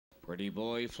Pretty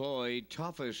Boy Floyd,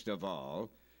 toughest of all.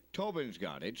 Tobin's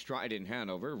Got It, Stride in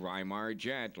Hanover, Weimar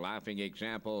Jet, Laughing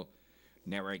Example,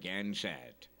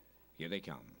 Narragansett. Here they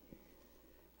come.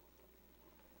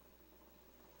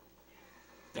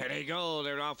 There they go.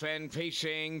 They're off and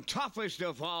facing. Toughest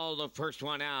of all, the first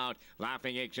one out.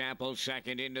 Laughing Example,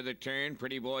 second into the turn.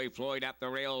 Pretty Boy Floyd up the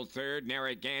rail, third.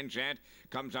 Narragansett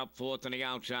comes up fourth on the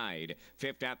outside.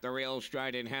 Fifth up the rail,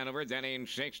 Stride in Hanover. Then in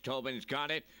sixth, Tobin's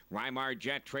Got It. Weimar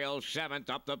Jet trails seventh.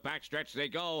 Up the backstretch they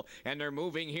go. And they're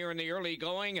moving here in the early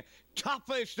going.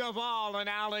 Toughest of all, and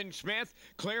Alan Smith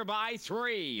clear by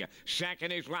 3.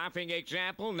 Second is Laughing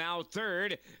Example. Now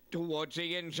third towards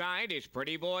the inside is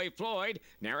Pretty Boy Floyd.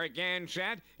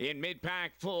 Narragansett in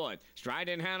mid-pack fourth. Stride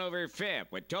in Hanover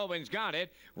fifth. With Tobin's Got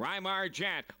It. Weimar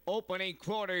Jet opening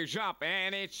quarters up,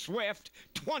 and it's swift.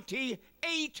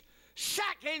 28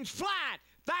 seconds flat.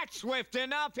 That's swift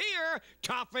enough here.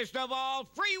 Toughest of all,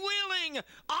 freewheeling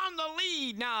on the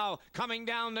lead now. Coming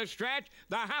down the stretch,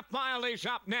 the half mile is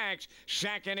up next.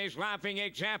 Second is Laughing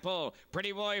Example.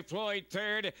 Pretty Boy Floyd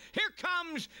third. Here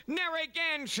comes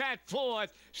Narragansett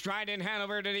fourth. Stride in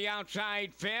Hanover to the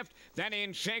outside fifth. Then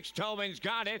in sixth, Tobin's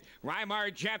Got It.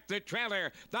 Weimar Jet the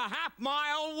trailer. The half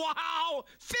mile, wow,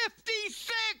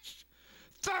 56.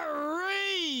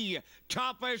 3!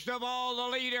 Toughest of all,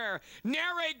 the leader.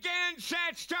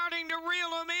 Narragansett starting to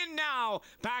reel him in now.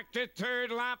 Back to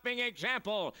third, Laughing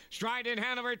Example. Stride in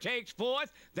Hanover takes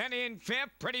fourth. Then in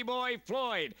fifth, Pretty Boy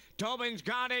Floyd. Tobin's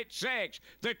Got It sixth.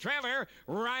 The trailer,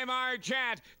 Weimar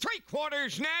Jet.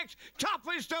 3/4 next.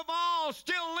 Toughest of all,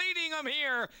 still leading him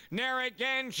here.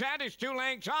 Narragansett is 2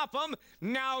 lengths off him.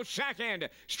 Now second.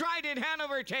 Stride in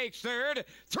Hanover takes third.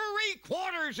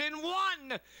 3/4 in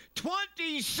 1.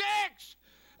 26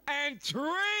 and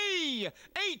 3.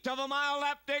 1/8 of a mile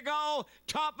left to go.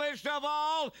 Toughest of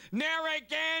all,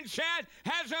 Narragansett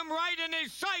has him right in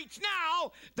his sights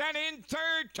now. Then in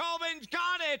third, Tobin's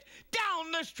Got It.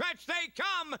 Down the stretch they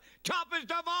come.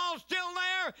 Toughest of all still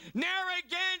there.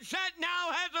 Narragansett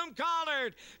now has him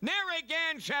collared.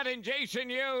 Narragansett and Jason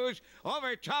Hughes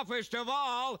over toughest of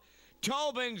all.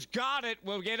 Tobin's Got It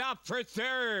will get up for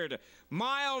third.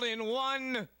 Mile in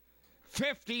 1.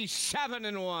 57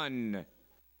 and 1.